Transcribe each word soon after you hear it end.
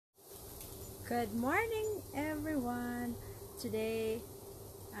Good morning, everyone. Today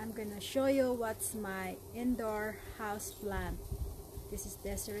I'm gonna show you what's my indoor house plant. This is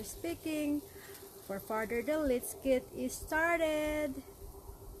Desiree speaking. For further ado, let's get it started.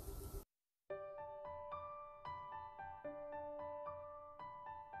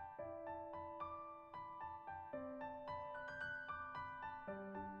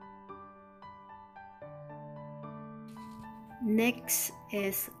 Next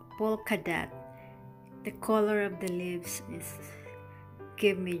is polka dot. The color of the leaves is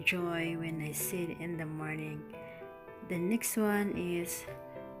give me joy when I see it in the morning. The next one is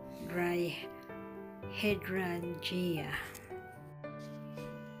dry hydrangea.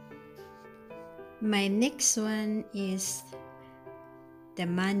 My next one is the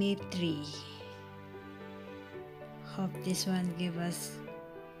money tree. Hope this one give us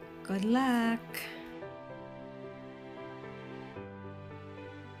good luck.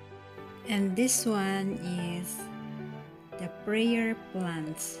 And this one is the prayer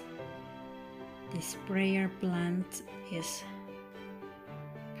plants. This prayer plant is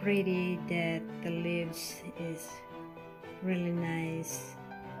pretty, that the leaves is really nice,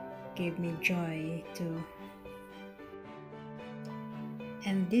 give me joy too.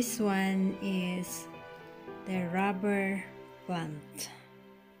 And this one is the rubber plant,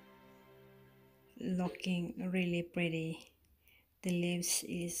 looking really pretty. The leaves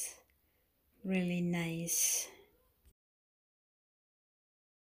is really nice.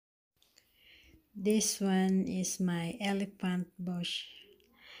 This one is my elephant bush.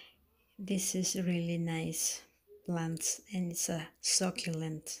 This is really nice plants and it's a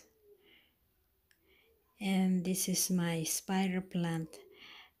succulent. And this is my spider plant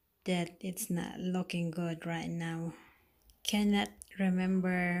that it's not looking good right now. Cannot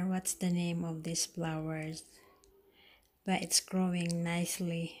remember what's the name of these flowers, but it's growing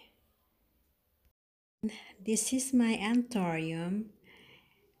nicely. This is my anthurium.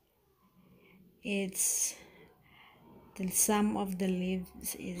 It's some of the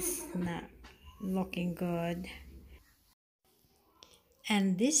leaves is not looking good.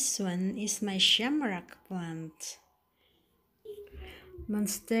 And this one is my shamrock plant.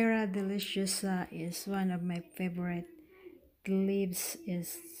 Monstera deliciosa is one of my favorite. The leaves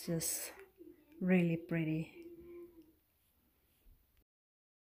is just really pretty.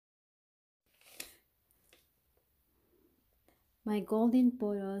 My golden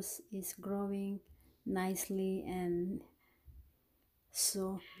pothos is growing nicely, and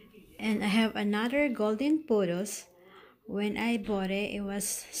I have another golden pothos. When I bought it, it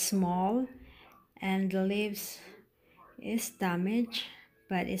was small and the leaves is damaged,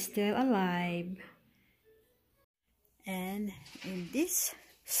 but it's still alive. And in this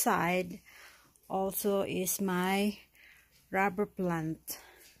side also is my rubber plant.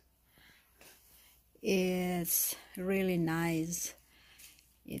 It's really nice.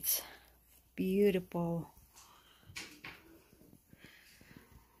 It's beautiful.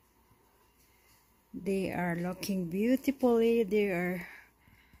 They are looking beautifully. They are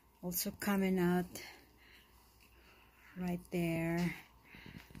also coming out right there.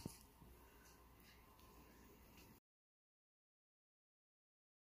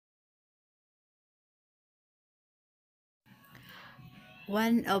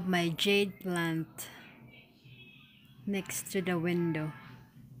 One of my jade plant next to the window.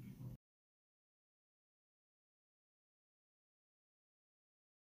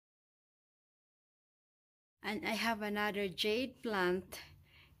 And I have another jade plant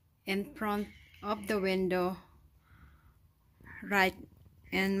in front of the window right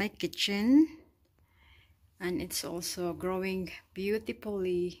in my kitchen, and it's also growing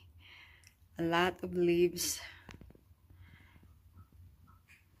beautifully. A lot of leaves,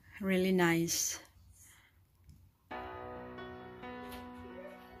 really nice.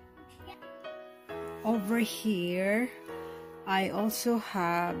 Over here I also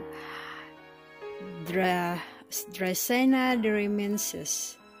have Dracaena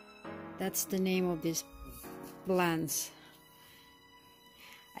durimensis. That's the name of these plants.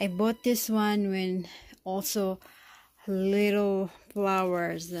 I bought this one when also little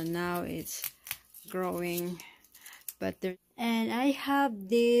flowers, and now it's growing. And I have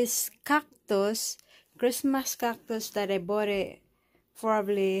this cactus, Christmas cactus, that I bought it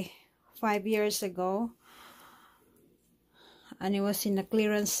probably 5 years ago, and it was in the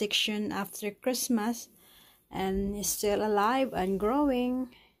clearance section after Christmas, and it's still alive and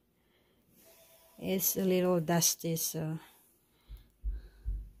growing. It's a little dusty, so.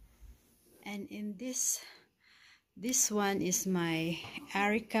 And in this one is my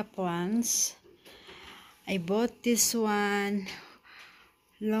Areca plants. I bought this one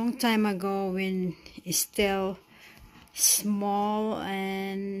long time ago when it's still small,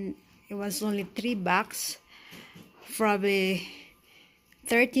 and it was only $3, probably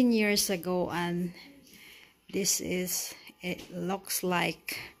 13 years ago, and this is, it looks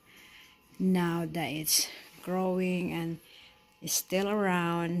like now that it's growing and it's still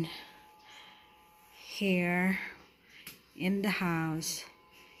around here in the house.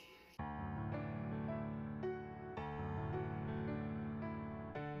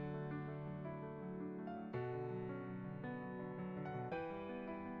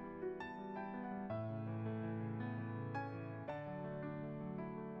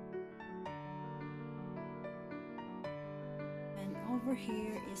 And over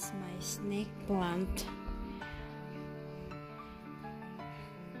here is my snake plant.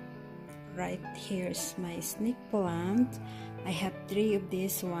 Right here is my snake plant. I have 3 of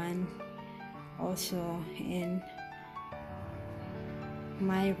this one also in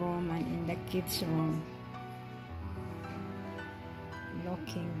my room and in the kids' room.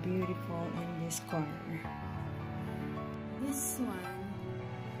 Looking beautiful in this corner. This one,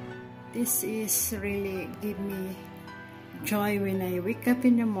 this is really give me joy when I wake up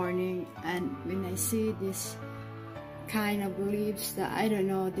in the morning and when I see this kind of leaves that I don't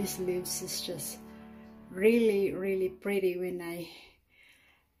know, these leaves is just really pretty. When I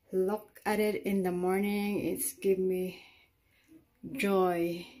look at it in the morning, it's give me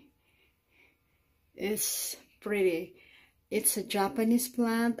joy. It's pretty. It's a Japanese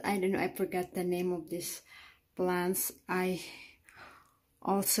plant. I don't know, I forgot the name of these plants. I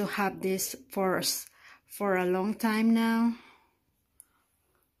also have this for a long time now,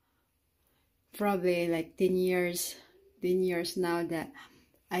 probably like 10 years now that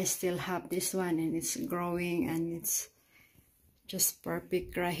I still have this one, and it's growing and it's just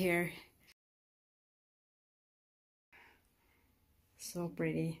perfect right here. So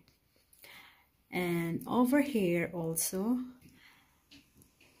pretty. And over here also,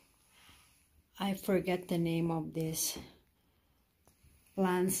 I forget the name of this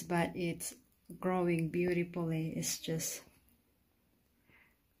plants, but it's growing beautifully. It's just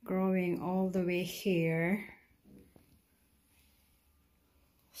growing all the way here.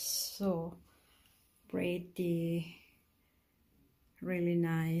 So pretty, really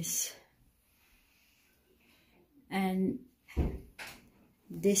nice. And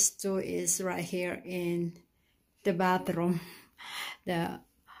this too is right here in the bathroom.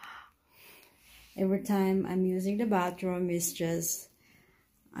 Every time I'm using the bathroom, it's just,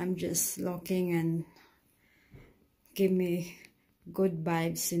 I'm just looking and give me good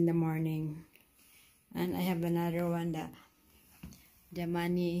vibes in the morning. And I have another one,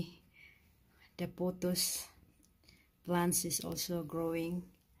 the pothos plants is also growing.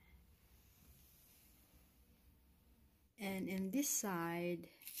 And in this side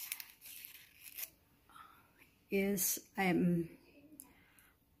is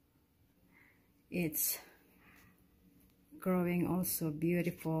it's growing also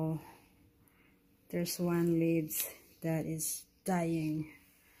beautiful. There's one leaves that is dying,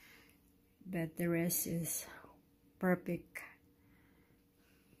 but the rest is perfect.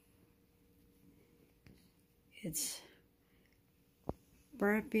 It's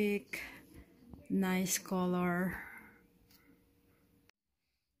perfect, nice color.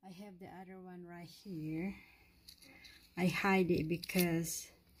 I have the other one right here. I hide it because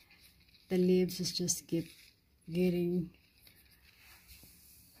the leaves is just keep getting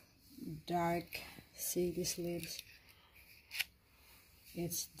dark. See these leaves?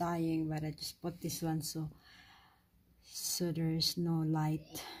 It's dying, but I just put this one so there's no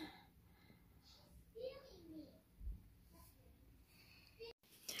light.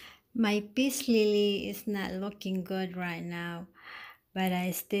 My peace lily is not looking good right now, but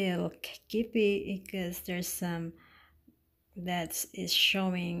I still keep it because there's some that is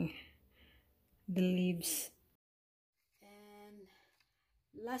showing the leaves. And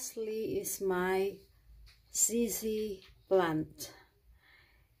lastly is my CC plant.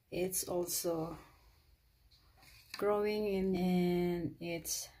 It's also growing and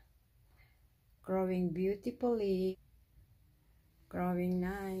it's growing beautifully, growing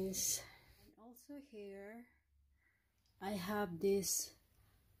nice. And also here I have this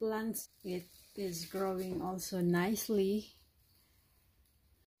plant. It is growing also nicely.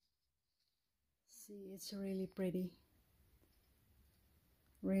 See, it's really pretty,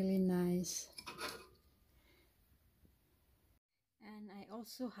 really nice. And I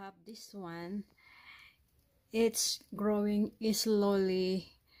also have this one. It's growing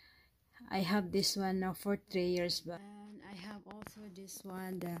slowly. I have this one now for 3 years back. And I have also this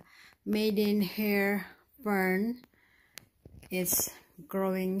one, the maiden hair fern. It's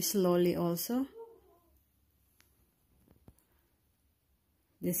growing slowly also.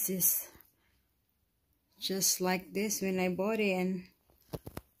 This is just like this when I bought it, and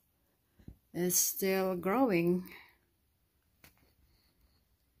it's still growing.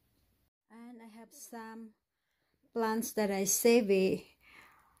 And I have some plants that I save it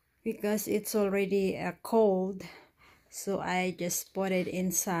because it's already cold, so I just put it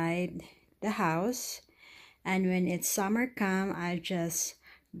inside the house, and when it's summer come, I just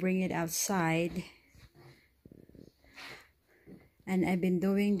bring it outside. And I've been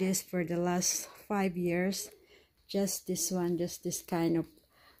doing this for the last 5 years. Just this one, just this kind of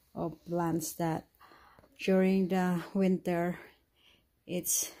plants that during the winter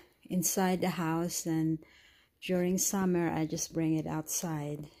it's inside the house, and during summer I just bring it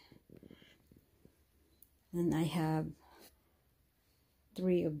outside. And I have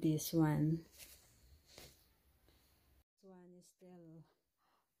 3 of this one. This one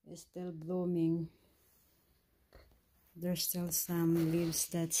is still blooming. There's still some leaves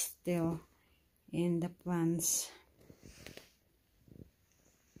that's still in the plants.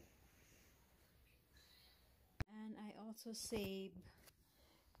 And I also save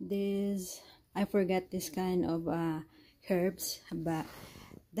this, I forgot this kind of herbs, but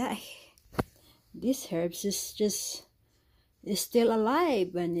this herbs is still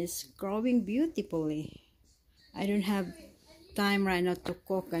alive and it's growing beautifully. I don't have time right now to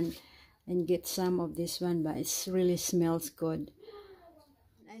cook and get some of this one, but it really smells good.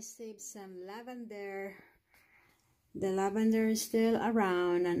 I saved some lavender. The lavender is still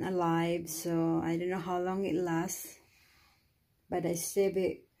around and alive, so I don't know how long it lasts, but I save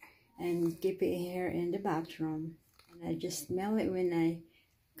it and keep it here in the bathroom, and I just smell it when I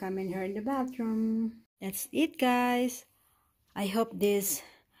come in here in the bathroom. That's it, guys. I hope this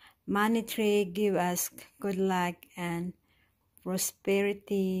money tree give us good luck and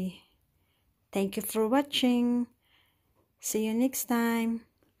prosperity. Thank you for watching. See you next time.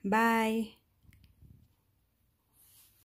 Bye.